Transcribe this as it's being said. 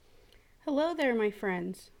Hello there, my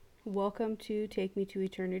friends. Welcome to Take Me to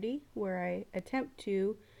Eternity, where I attempt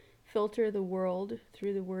to filter the world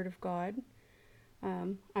through the Word of God.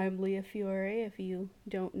 I'm Leah Fiore, if you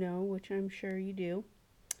don't know, which I'm sure you do.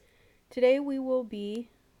 Today we will be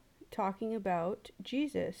talking about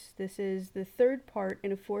Jesus. This is the third part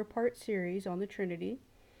in a four-part series on the Trinity.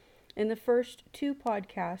 In the first two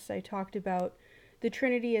podcasts, I talked about the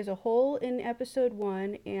Trinity as a whole in episode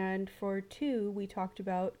 1, and for 2, we talked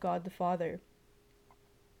about God the Father.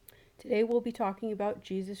 Today we'll be talking about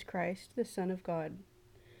Jesus Christ, the Son of God.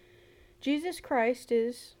 Jesus Christ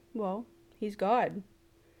is, well, he's God.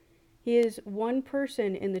 He is one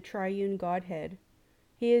person in the triune Godhead.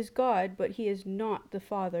 He is God, but he is not the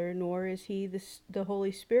Father, nor is he the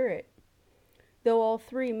Holy Spirit, though all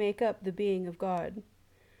three make up the being of God.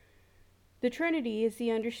 The Trinity is the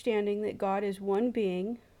understanding that God is one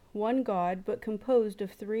being, one God, but composed of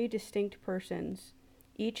three distinct persons,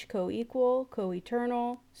 each co-equal,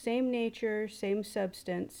 co-eternal, same nature, same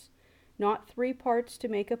substance, not three parts to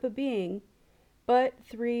make up a being, but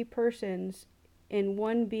three persons in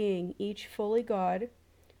one being, each fully God,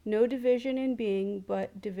 no division in being,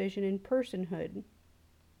 but division in personhood.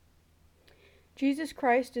 Jesus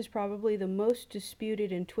Christ is probably the most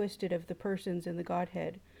disputed and twisted of the persons in the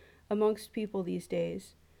Godhead amongst people these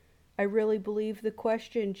days. I really believe the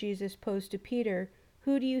question Jesus posed to Peter,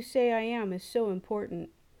 "Who do you say I am?" is so important.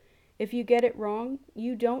 If you get it wrong,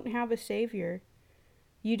 you don't have a savior.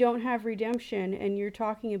 You don't have redemption, and you're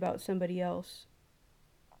talking about somebody else.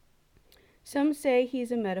 Some say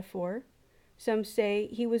he's a metaphor. Some say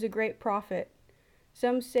he was a great prophet.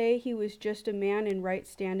 Some say he was just a man in right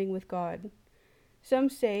standing with God. Some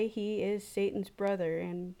say he is Satan's brother,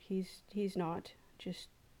 and he's not.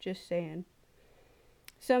 Just saying.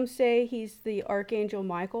 Some say he's the Archangel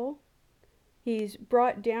Michael. He's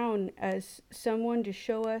brought down as someone to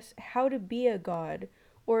show us how to be a god,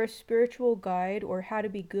 or a spiritual guide, or how to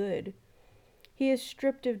be good. He is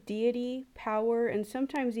stripped of deity, power, and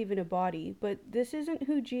sometimes even a body, but this isn't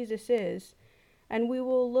who Jesus is, and we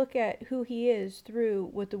will look at who he is through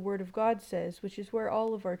what the Word of God says, which is where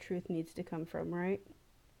all of our truth needs to come from, right?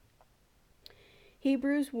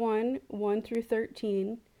 Hebrews 1 through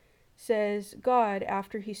 13 says, God,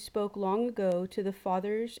 after he spoke long ago to the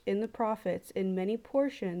fathers in the prophets in many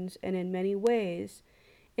portions and in many ways,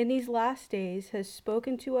 in these last days has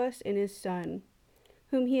spoken to us in his Son,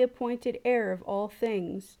 whom he appointed heir of all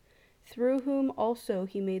things, through whom also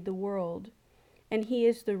he made the world. And he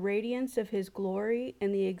is the radiance of his glory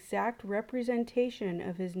and the exact representation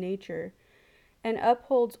of his nature, and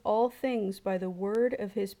upholds all things by the word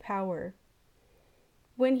of his power.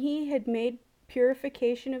 When he had made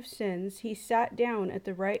purification of sins, he sat down at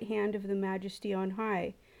the right hand of the Majesty on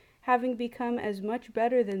high, having become as much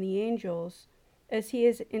better than the angels, as he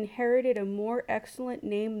has inherited a more excellent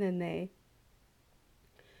name than they.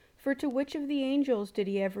 For to which of the angels did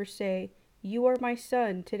he ever say, "You are my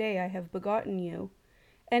son, today I have begotten you"?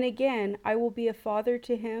 And again, "I will be a father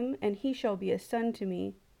to him, and he shall be a son to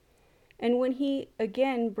me"? And when he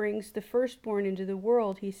again brings the firstborn into the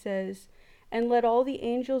world, he says, "And let all the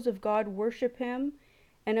angels of God worship him."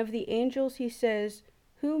 And of the angels he says,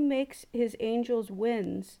 "Who makes his angels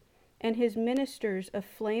winds, and his ministers a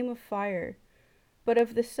flame of fire?" But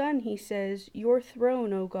of the Son he says, "Your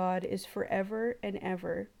throne, O God, is forever and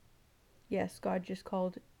ever." Yes, God just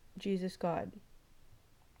called Jesus God.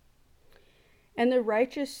 And the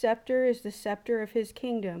righteous scepter is the scepter of his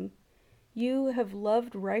kingdom. You have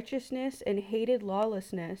loved righteousness and hated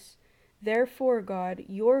lawlessness. Therefore, God,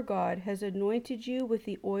 your God, has anointed you with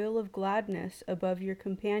the oil of gladness above your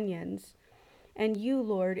companions. And you,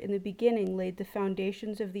 Lord, in the beginning laid the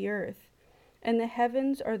foundations of the earth, and the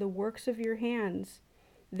heavens are the works of your hands.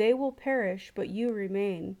 They will perish, but you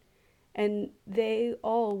remain, and they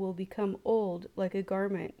all will become old like a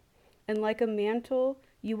garment, and like a mantle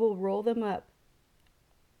you will roll them up.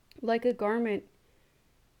 Like a garment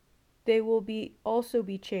they will also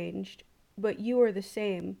be changed, but you are the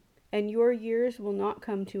same, and your years will not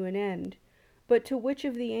come to an end. But to which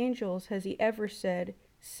of the angels has he ever said,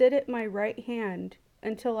 "Sit at my right hand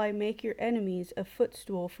until I make your enemies a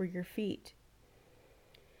footstool for your feet"?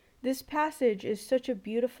 This passage is such a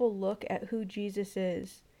beautiful look at who Jesus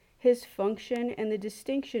is, his function, and the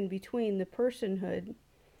distinction between the personhood,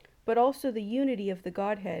 but also the unity of the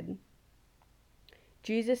Godhead.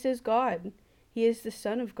 Jesus is God. He is the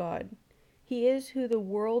Son of God. He is who the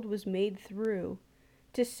world was made through.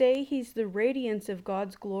 To say he's the radiance of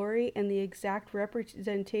God's glory and the exact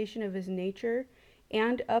representation of his nature,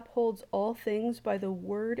 and upholds all things by the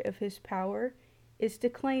word of his power, is to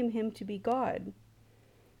claim him to be God.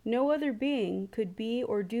 No other being could be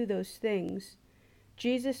or do those things.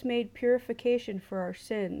 Jesus made purification for our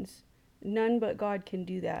sins. None but God can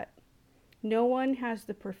do that. No one has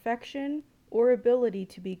the perfection or ability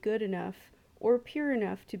to be good enough or pure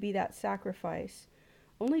enough to be that sacrifice.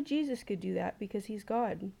 Only Jesus could do that because he's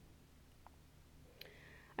God.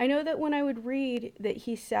 I know that when I would read that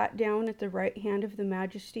he sat down at the right hand of the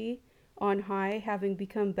Majesty on high, having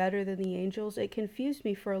become better than the angels, it confused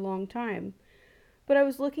me for a long time. But I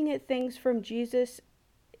was looking at things from Jesus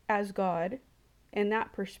as God and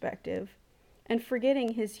that perspective, and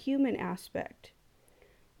forgetting his human aspect.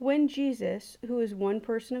 When Jesus, who is one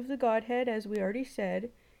person of the Godhead, as we already said,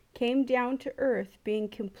 came down to earth, being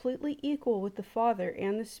completely equal with the Father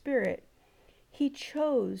and the Spirit, he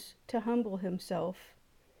chose to humble himself.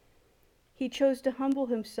 He chose to humble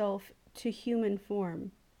himself to human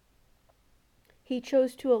form. He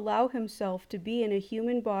chose to allow himself to be in a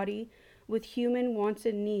human body with human wants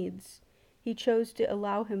and needs. He chose to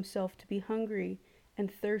allow himself to be hungry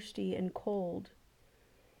and thirsty and cold.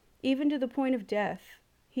 Even to the point of death,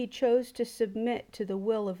 he chose to submit to the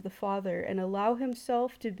will of the Father and allow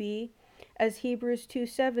himself to be, as Hebrews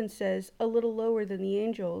 2:7 says, a little lower than the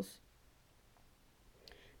angels.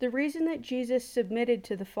 The reason that Jesus submitted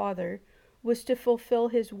to the Father was to fulfill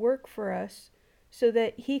his work for us so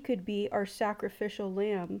that he could be our sacrificial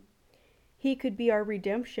lamb. He could be our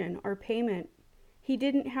redemption, our payment. He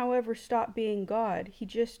didn't, however, stop being God. He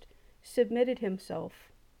just submitted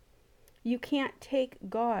himself. You can't take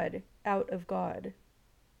God out of God.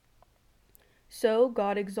 So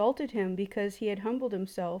God exalted him because he had humbled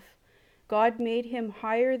himself. God made him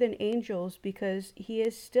higher than angels because he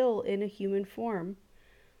is still in a human form.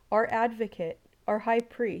 Our advocate, our high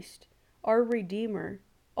priest, our redeemer,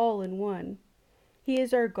 all in one. He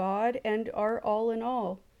is our God and our all in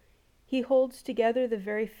all. He holds together the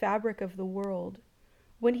very fabric of the world.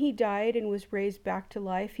 When he died and was raised back to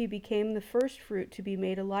life, he became the first fruit to be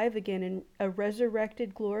made alive again in a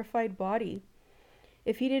resurrected, glorified body.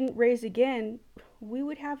 If he didn't raise again, we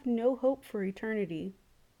would have no hope for eternity.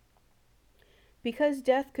 Because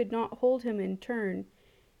death could not hold him in turn,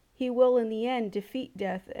 he will in the end defeat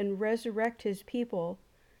death and resurrect his people,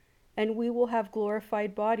 and we will have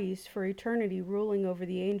glorified bodies for eternity ruling over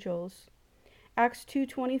the angels. Acts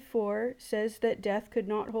 2:24 says that death could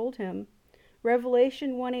not hold him.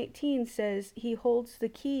 Revelation 1:18 says he holds the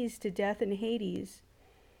keys to death and Hades.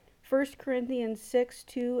 1 Corinthians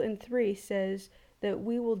 6:2 and 3 says that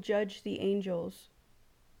we will judge the angels.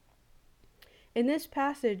 In this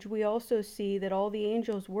passage, we also see that all the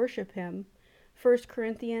angels worship him. 1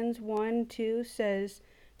 Corinthians 1:2 says,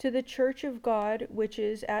 "To the church of God which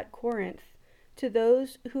is at Corinth, to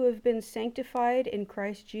those who have been sanctified in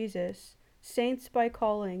Christ Jesus, saints by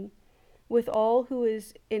calling, with all who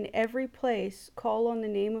is in every place call on the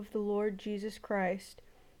name of the Lord Jesus Christ,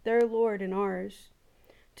 their Lord and ours."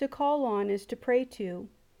 To call on is to pray to.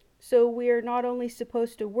 So we are not only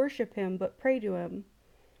supposed to worship him, but pray to him.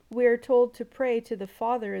 We are told to pray to the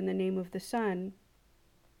Father in the name of the Son.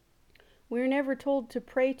 We are never told to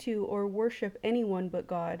pray to or worship anyone but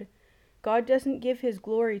God. God doesn't give his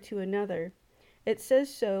glory to another. It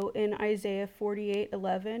says so in Isaiah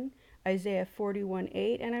 48:11, Isaiah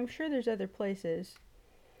 41:8, and I'm sure there's other places.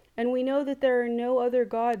 And we know that there are no other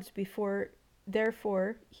gods before,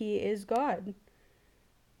 therefore he is God.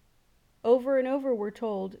 Over and over we're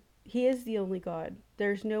told he is the only God.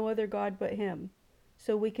 There's no other God but him.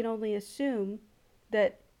 So we can only assume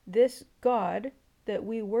that this God that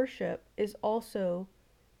we worship is also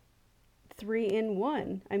three in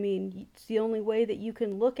one. I mean, it's the only way that you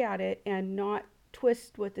can look at it and not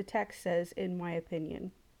twist what the text says, in my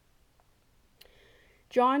opinion.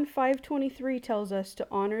 John 5:23 tells us to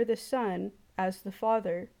honor the Son as the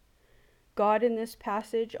Father. God in this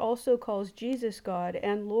passage also calls Jesus God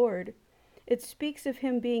and Lord. It speaks of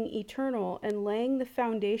him being eternal and laying the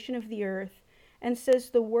foundation of the earth, and says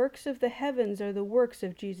the works of the heavens are the works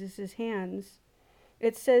of Jesus' hands.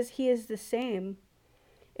 It says he is the same.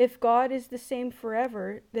 If God is the same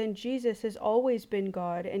forever, then Jesus has always been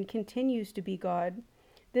God and continues to be God.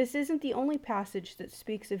 This isn't the only passage that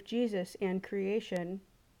speaks of Jesus and creation.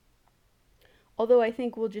 Although I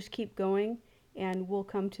think we'll just keep going and we'll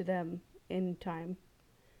come to them in time.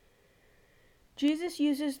 Jesus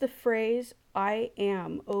uses the phrase, "I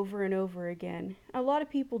am," over and over again. A lot of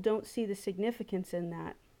people don't see the significance in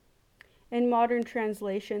that. In modern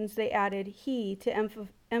translations, they added he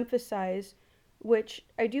to emphasize, which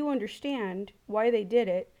I do understand why they did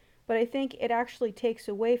it, but I think it actually takes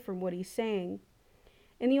away from what he's saying.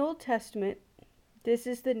 In the Old Testament, this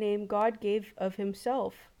is the name God gave of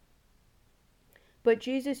himself. But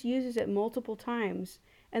Jesus uses it multiple times,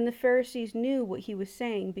 And the Pharisees knew what he was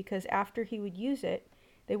saying, because after he would use it,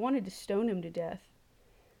 they wanted to stone him to death.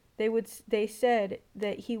 They said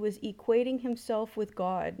that he was equating himself with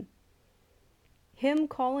God. Him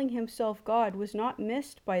calling himself God was not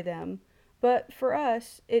missed by them, but for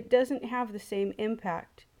us, it doesn't have the same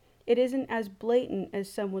impact. It isn't as blatant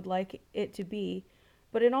as some would like it to be,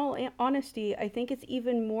 but in all honesty, I think it's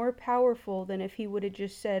even more powerful than if he would have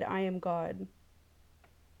just said, I am God.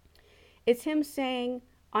 It's him saying,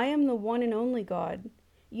 I am the one and only God.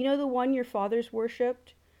 You know, the one your fathers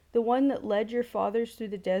worshipped? The one that led your fathers through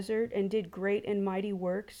the desert and did great and mighty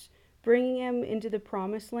works, bringing them into the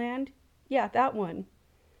promised land? Yeah, that one.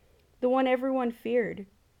 The one everyone feared.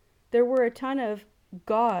 There were a ton of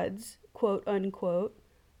gods, quote unquote,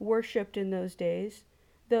 worshipped in those days,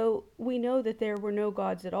 though we know that there were no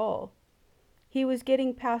gods at all. He was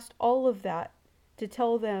getting past all of that to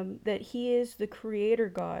tell them that he is the creator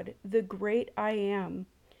God, the great I am,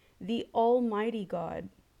 the almighty God,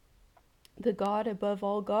 the God above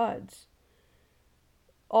all gods.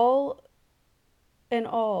 All in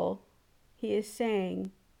all, he is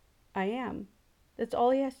saying, I am. That's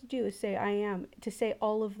all he has to do, is say, I am, to say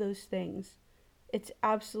all of those things. It's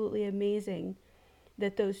absolutely amazing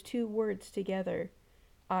that those two words together,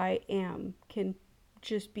 I am, can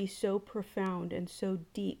just be so profound and so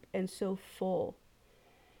deep and so full.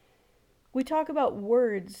 We talk about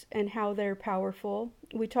words and how they're powerful.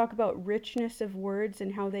 We talk about richness of words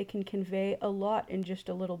and how they can convey a lot in just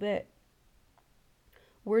a little bit.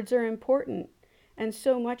 Words are important, and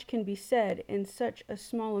so much can be said in such a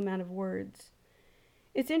small amount of words.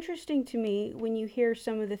 It's interesting to me when you hear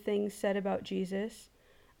some of the things said about Jesus.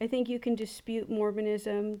 I think you can dispute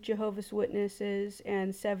Mormonism, Jehovah's Witnesses,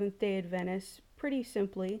 and Seventh-day Adventists pretty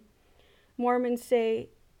simply. Mormons say,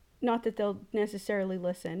 not that they'll necessarily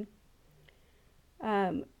listen,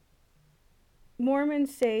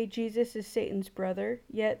 Mormons say Jesus is Satan's brother,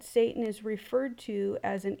 yet Satan is referred to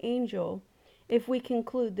as an angel if we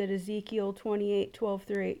conclude that Ezekiel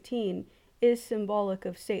 28:12-18 is symbolic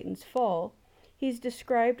of Satan's fall. He's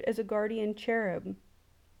described as a guardian cherub.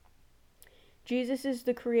 Jesus is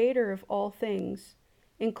the creator of all things,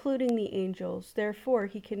 including the angels, therefore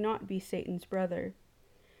he cannot be Satan's brother.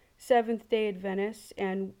 Seventh-day Adventists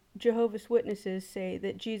and Jehovah's Witnesses say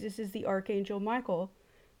that Jesus is the Archangel Michael,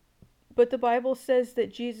 but the Bible says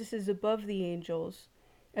that Jesus is above the angels,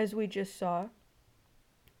 as we just saw.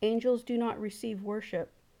 Angels do not receive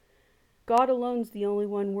worship. God alone is the only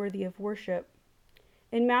one worthy of worship.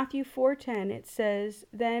 In Matthew 4:10 it says,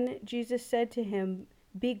 Then Jesus said to him,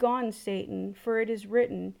 Begone, Satan, for it is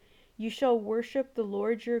written, You shall worship the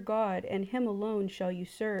Lord your God, and him alone shall you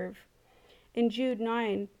serve. In Jude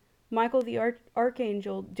 9, Michael the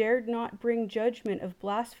archangel dared not bring judgment of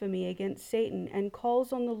blasphemy against Satan and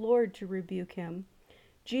calls on the Lord to rebuke him.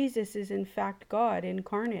 Jesus is in fact God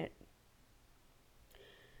incarnate.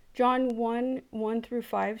 John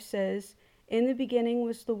 1:1-5 says, In the beginning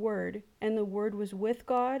was the Word, and the Word was with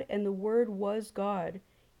God, and the Word was God.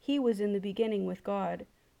 He was in the beginning with God.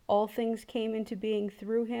 All things came into being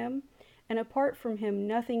through him, and apart from him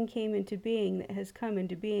nothing came into being that has come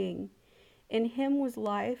into being. In him was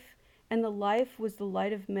life, and the life was the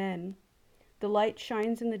light of men. The light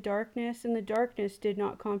shines in the darkness, and the darkness did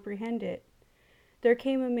not comprehend it. There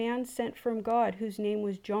came a man sent from God, whose name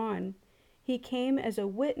was John. He came as a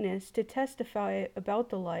witness to testify about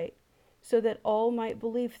the light, so that all might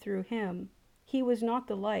believe through him. He was not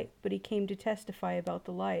the light, but he came to testify about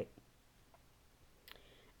the light.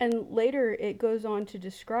 And later it goes on to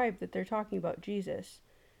describe that they're talking about Jesus.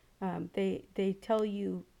 They tell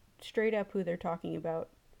you straight up who they're talking about.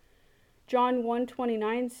 John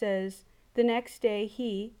 1:29 says, The next day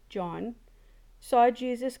he, John, saw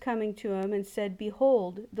Jesus coming to him and said,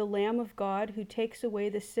 Behold, the Lamb of God who takes away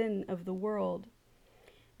the sin of the world.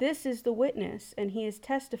 This is the witness, and he is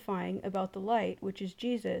testifying about the light, which is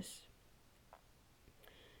Jesus.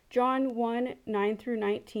 John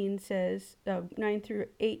 1:9-18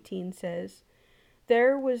 says,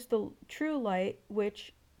 There was the true light,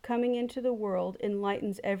 which, coming into the world,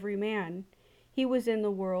 enlightens every man. He was in the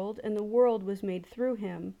world, and the world was made through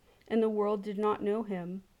him, and the world did not know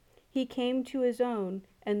him. He came to his own,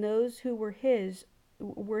 and those who were his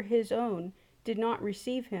own did not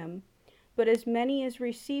receive him. But as many as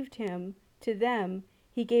received him, to them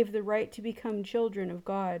he gave the right to become children of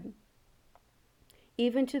God,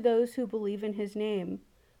 even to those who believe in his name,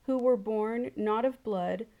 who were born not of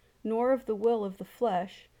blood, nor of the will of the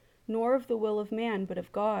flesh, nor of the will of man, but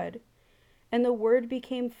of God. And the Word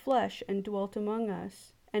became flesh and dwelt among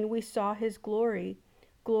us, and we saw his glory,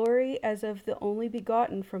 glory as of the only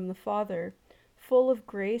begotten from the Father, full of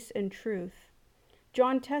grace and truth.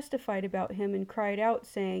 John testified about him and cried out,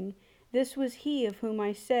 saying, "This was he of whom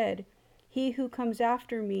I said, 'He who comes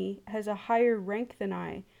after me has a higher rank than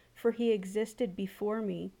I, for he existed before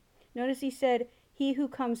me.'" Notice he said, "He who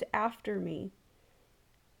comes after me,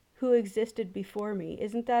 who existed before me."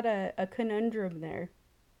 Isn't that a conundrum there?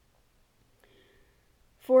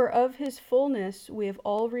 "For of his fullness we have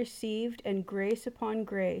all received, and grace upon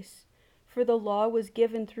grace. For the law was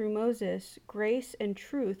given through Moses, grace and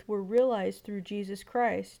truth were realized through Jesus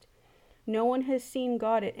Christ. No one has seen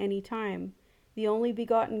God at any time. The only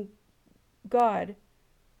begotten God,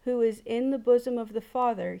 who is in the bosom of the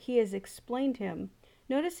Father, he has explained him."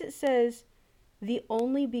 Notice it says the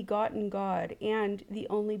only begotten God and the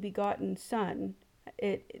only begotten Son.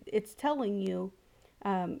 It's telling you,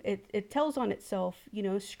 it tells on itself,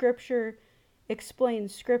 Scripture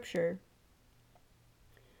explains Scripture.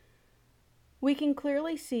 We can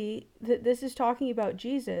clearly see that this is talking about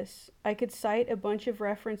Jesus. I could cite a bunch of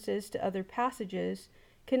references to other passages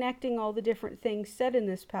connecting all the different things said in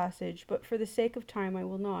this passage, but for the sake of time I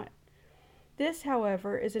will not. This,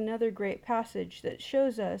 however, is another great passage that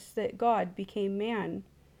shows us that God became man,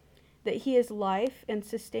 that he is life and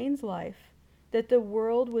sustains life, that the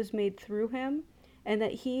world was made through him, and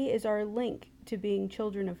that he is our link to being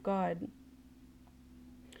children of God.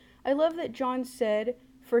 I love that John said,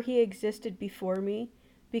 "For he existed before me,"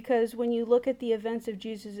 because when you look at the events of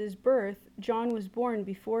Jesus' birth, John was born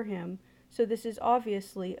before him, so this is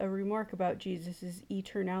obviously a remark about Jesus'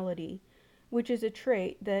 eternality, which is a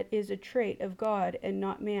trait of God and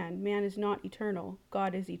not man. Man is not eternal.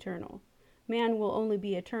 God is eternal. Man will only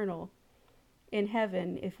be eternal in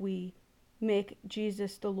heaven if we make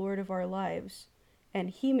Jesus the Lord of our lives, and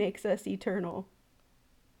he makes us eternal.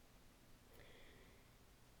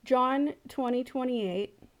 John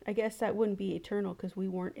 20:28, I guess that wouldn't be eternal because we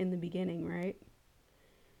weren't in the beginning, right?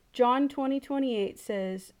 John 20:28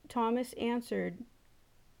 says, Thomas answered,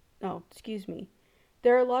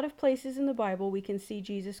 there are a lot of places in the Bible we can see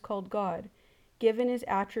Jesus called God, given his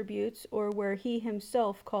attributes, or where he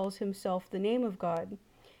himself calls himself the name of God.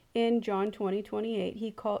 In John 20:28,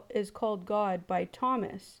 he is called God by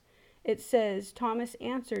Thomas. It says, "Thomas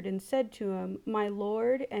answered and said to him, 'My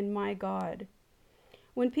Lord and my God.'"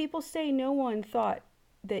 When people say no one thought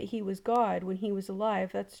that he was God when he was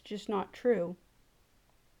alive, that's just not true.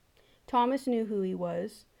 Thomas knew who he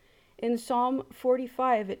was. In Psalm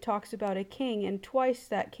 45, it talks about a king, and twice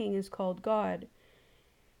that king is called God.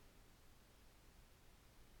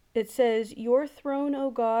 It says, "Your throne,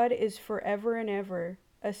 O God, is forever and ever.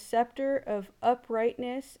 A scepter of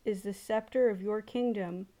uprightness is the scepter of your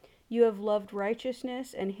kingdom. You have loved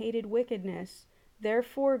righteousness and hated wickedness.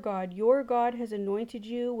 Therefore, God, your God, has anointed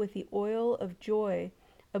you with the oil of joy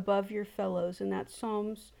above your fellows." And that's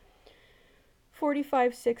Psalms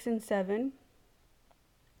 45, 6, and 7.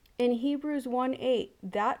 In Hebrews 1:8,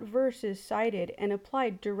 that verse is cited and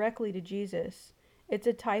applied directly to Jesus. It's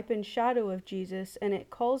a type and shadow of Jesus, and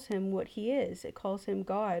it calls him what he is. It calls him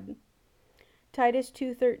God. Titus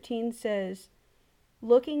 2:13 says,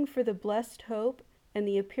 "Looking for the blessed hope and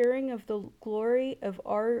the appearing of the glory of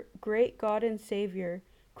our great God and Savior,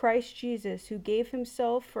 Christ Jesus, who gave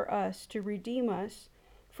himself for us to redeem us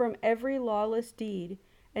from every lawless deed,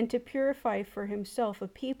 and to purify for himself a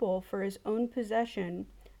people for his own possession,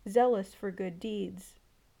 zealous for good deeds."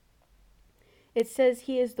 It says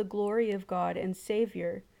he is the glory of God and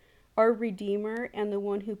Savior, our Redeemer, and the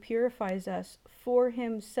one who purifies us for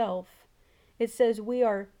himself. It says we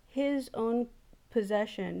are his own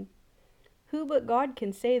possession. Who but God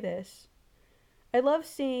can say this? I love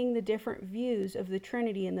seeing the different views of the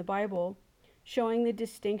Trinity in the Bible, showing the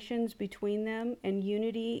distinctions between them and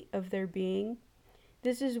unity of their being.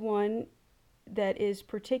 This is one that is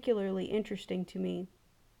particularly interesting to me.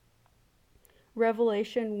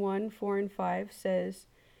 Revelation 1, 4, and 5 says,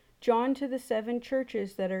 "John to the 7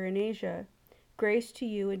 churches that are in Asia, grace to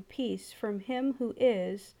you and peace from him who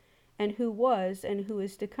is, and who was, and who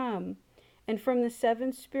is to come, and from the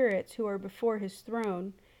 7 spirits who are before his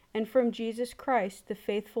throne, and from Jesus Christ, the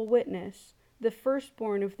faithful witness, the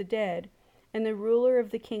firstborn of the dead, and the ruler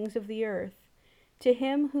of the kings of the earth, to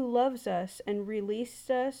him who loves us and released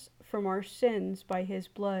us from our sins by his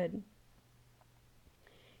blood."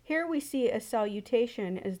 Here we see a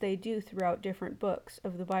salutation as they do throughout different books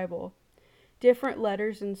of the Bible. Different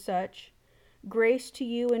letters and such. Grace to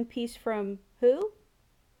you and peace from who?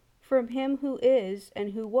 From him who is,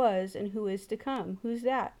 and who was, and who is to come. Who's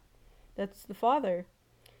that? That's the Father.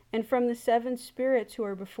 And from the 7 spirits who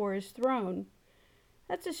are before his throne.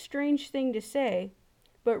 That's a strange thing to say,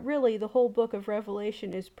 but really the whole book of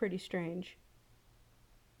Revelation is pretty strange.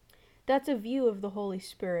 That's a view of the Holy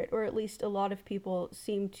Spirit, or at least a lot of people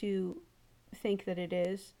seem to think that it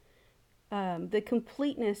is. The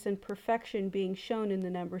completeness and perfection being shown in the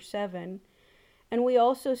number 7. And we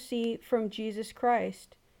also see from Jesus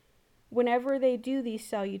Christ, whenever they do these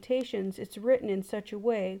salutations, it's written in such a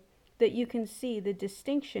way that you can see the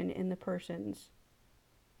distinction in the persons.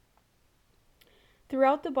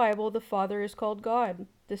 Throughout the Bible, the Father is called God,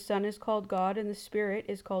 the Son is called God, and the Spirit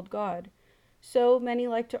is called God. So many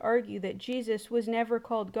like to argue that Jesus was never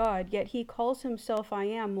called God, yet he calls himself I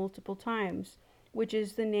am multiple times, which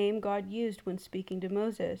is the name God used when speaking to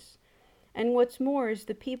Moses. And what's more is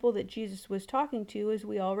the people that Jesus was talking to, as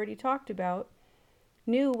we already talked about,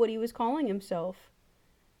 knew what he was calling himself.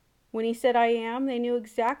 When he said I am, they knew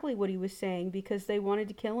exactly what he was saying because they wanted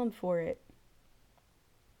to kill him for it.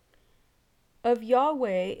 Of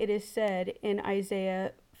Yahweh it is said in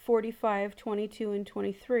Isaiah 45:22 and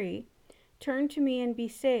 23, "Turn to me and be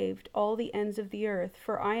saved, all the ends of the earth,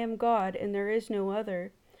 for I am God and there is no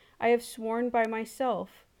other. I have sworn by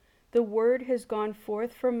myself. The word has gone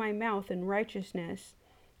forth from my mouth in righteousness,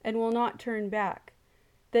 and will not turn back,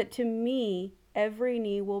 that to me every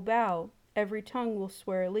knee will bow, every tongue will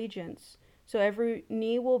swear allegiance." So every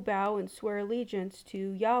knee will bow and swear allegiance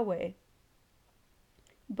to Yahweh.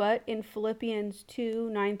 But in Philippians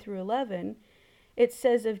 2:9 through 11, it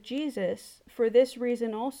says of Jesus, "For this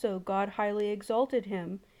reason also God highly exalted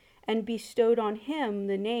him, and bestowed on him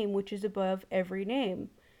the name which is above every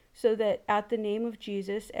name, so that at the name of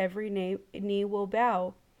Jesus every knee will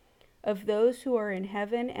bow, of those who are in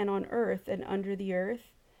heaven and on earth and under the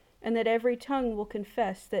earth, and that every tongue will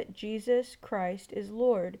confess that Jesus Christ is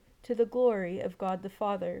Lord, to the glory of God the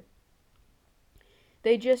Father."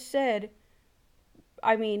 They just said,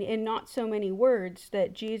 in not so many words,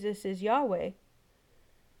 that Jesus is Yahweh.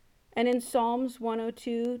 And in Psalms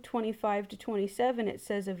 102:25 to 27, it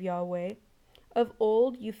says of Yahweh, "Of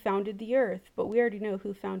old you founded the earth," but we already know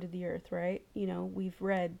who founded the earth, right? We've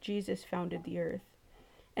read Jesus founded the earth.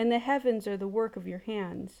 "And the heavens are the work of your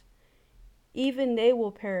hands. Even they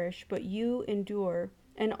will perish, but you endure,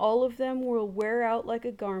 and all of them will wear out like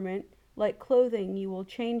a garment, like clothing you will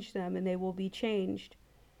change them, and they will be changed.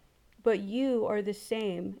 But you are the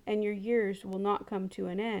same, and your years will not come to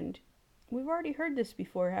an end." We've already heard this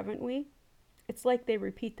before, haven't we? It's like they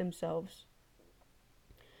repeat themselves.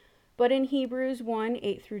 But in Hebrews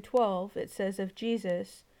 1:8 through 12, it says of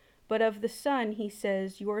Jesus, "But of the Son he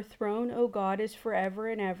says, Your throne, O God, is forever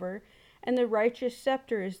and ever, and the righteous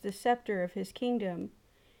scepter is the scepter of his kingdom.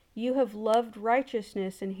 You have loved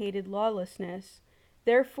righteousness and hated lawlessness.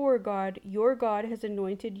 Therefore God, your God, has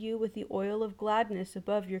anointed you with the oil of gladness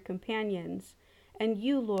above your companions. And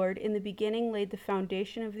you, Lord, in the beginning laid the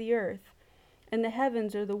foundation of the earth, and the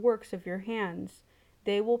heavens are the works of your hands.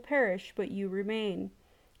 They will perish, but you remain.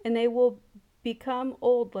 And they will become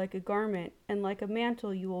old like a garment, and like a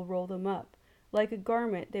mantle you will roll them up. Like a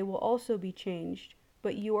garment they will also be changed,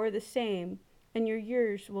 but you are the same, and your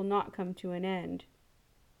years will not come to an end."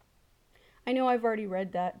 I know I've already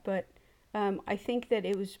read that, but I think that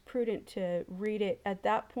it was prudent to read it at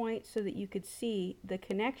that point so that you could see the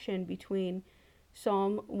connection between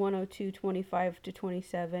Psalm 102:25 to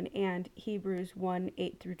 27 and Hebrews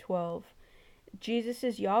 1:8 through 12. Jesus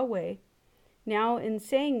is Yahweh. Now, in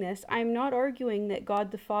saying this, I am not arguing that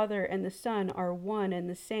God the Father and the Son are one and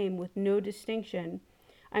the same with no distinction.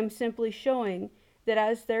 I'm simply showing that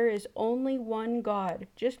as there is only one God,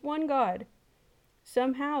 just one God,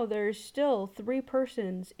 somehow there is still 3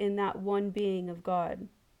 persons in that one being of God.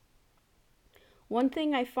 One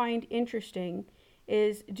thing I find interesting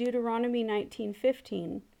is Deuteronomy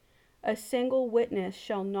 19:15. "A single witness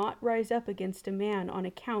shall not rise up against a man on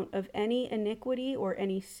account of any iniquity or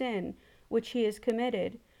any sin which he has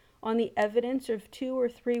committed. On the evidence of 2 or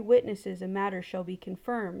 3 witnesses a matter shall be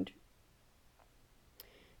confirmed."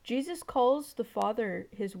 Jesus calls the Father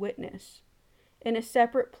his witness. In a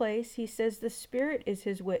separate place, he says the Spirit is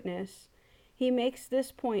his witness. He makes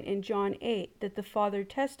this point in John 8, that the Father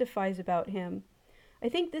testifies about him. I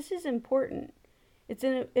think this is important. It's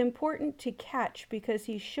important to catch because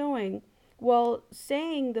he's showing, while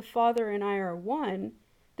saying the Father and I are one,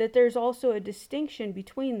 that there's also a distinction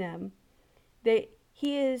between them. That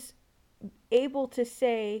he is able to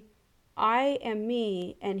say, "I am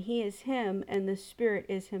me, and he is him, and the Spirit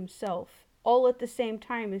is himself," all at the same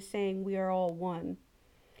time as saying we are all one.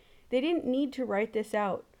 They didn't need to write this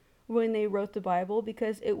out when they wrote the Bible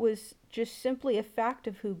because it was just simply a fact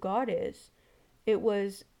of who God is. It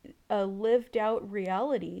was a lived out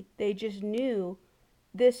reality. They just knew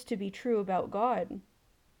this to be true about God.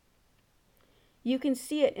 You can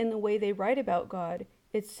see it in the way they write about God.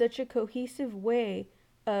 It's such a cohesive way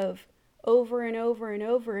of over and over and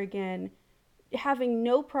over again, having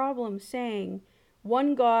no problem saying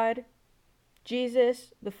one God,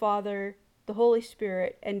 Jesus, the Father, the Holy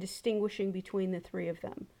Spirit, and distinguishing between the three of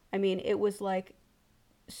them. I mean, it was like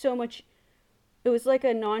so much, it was like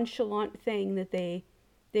a nonchalant thing that they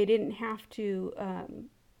didn't have to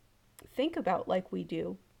think about like we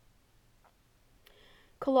do.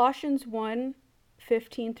 Colossians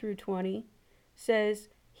 1:15 through 20 says,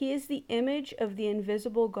 He is the image of the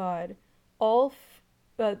invisible God,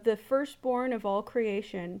 the firstborn of all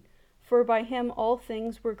creation, for by him all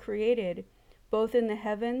things were created, both in the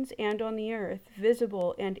heavens and on the earth,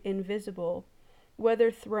 visible and invisible,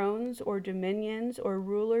 whether thrones or dominions or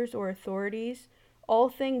rulers or authorities, all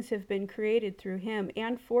things have been created through him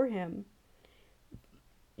and for him.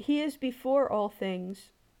 He is before all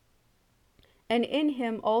things, and in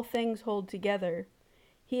him all things hold together.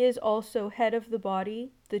 He is also head of the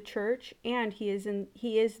body, the church, and he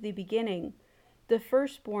is the beginning, the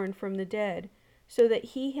firstborn from the dead, so that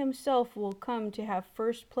he himself will come to have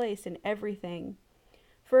first place in everything.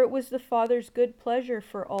 For it was the Father's good pleasure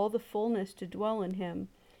for all the fullness to dwell in him,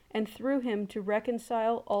 and through him to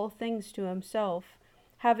reconcile all things to himself,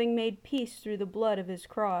 having made peace through the blood of his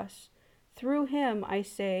cross. Through him, I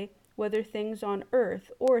say, whether things on earth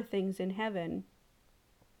or things in heaven.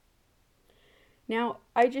 Now,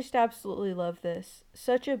 I just absolutely love this.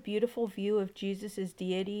 Such a beautiful view of Jesus'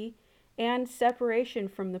 deity and separation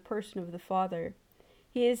from the person of the Father.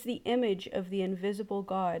 He is the image of the invisible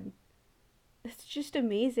God. It's just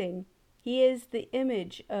amazing. He is the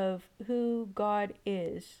image of who God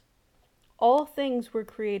is. All things were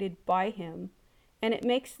created by him, and it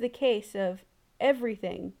makes the case of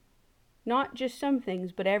everything, not just some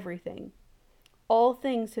things, but everything. All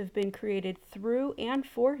things have been created through and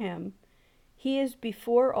for him. He is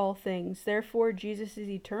before all things, therefore Jesus is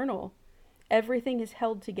eternal. Everything is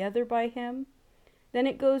held together by him. Then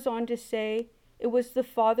it goes on to say, it was the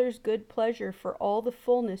Father's good pleasure for all the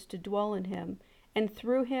fullness to dwell in him, and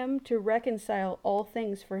through him to reconcile all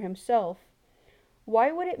things for himself.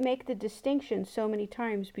 Why would it make the distinction so many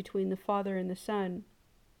times between the Father and the Son?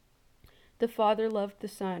 The Father loved the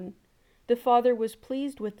Son. The Father was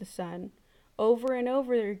pleased with the Son. Over and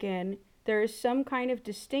over again, there is some kind of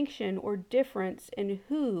distinction or difference in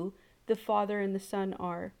who the Father and the Son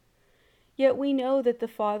are. Yet we know that the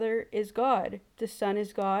Father is God, the Son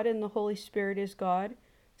is God, and the Holy Spirit is God.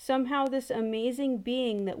 Somehow this amazing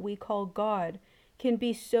being that we call God can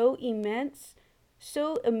be so immense,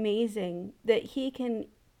 so amazing, that he can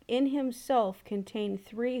in himself contain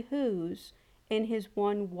three whos in his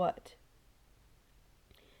one what.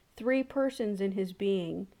 Three persons in his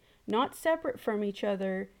being, not separate from each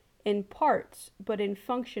other in parts, but in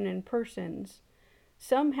function and persons.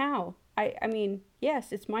 Somehow, I mean,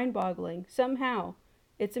 yes, it's mind-boggling. Somehow,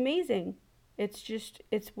 it's amazing.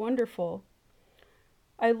 It's wonderful.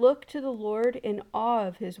 I look to the Lord in awe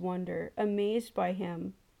of his wonder, amazed by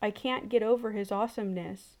him. I can't get over his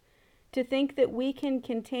awesomeness. To think that we can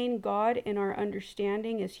contain God in our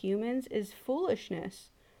understanding as humans is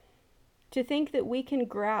foolishness. To think that we can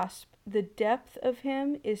grasp the depth of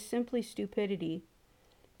him is simply stupidity.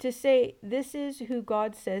 To say, this is who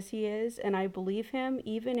God says he is, and I believe him,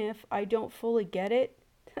 even if I don't fully get it,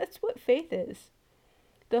 that's what faith is.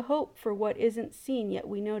 The hope for what isn't seen yet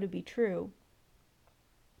we know to be true.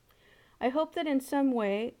 I hope that in some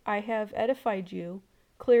way I have edified you,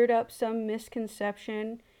 cleared up some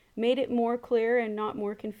misconception, made it more clear and not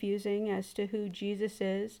more confusing as to who Jesus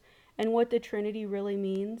is and what the Trinity really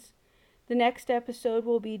means. The next episode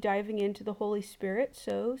will be diving into the Holy Spirit,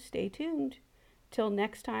 so stay tuned. Till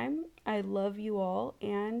next time, I love you all,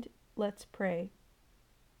 and let's pray.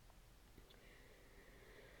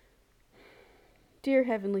 Dear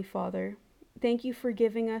Heavenly Father, thank you for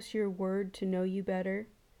giving us your word to know you better.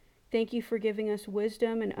 Thank you for giving us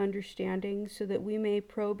wisdom and understanding so that we may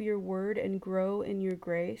probe your word and grow in your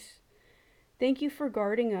grace. Thank you for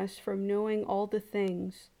guarding us from knowing all the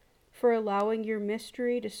things, for allowing your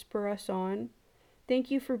mystery to spur us on.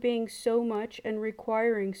 Thank you for being so much and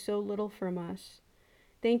requiring so little from us.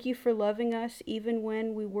 Thank you for loving us even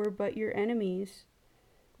when we were but your enemies.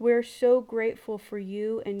 We're so grateful for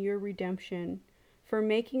you and your redemption, for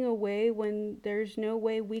making a way when there's no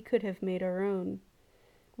way we could have made our own.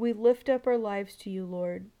 We lift up our lives to you,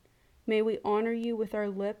 Lord. May we honor you with our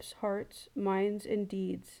lips, hearts, minds, and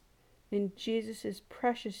deeds. In Jesus'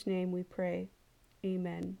 precious name we pray.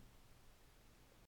 Amen.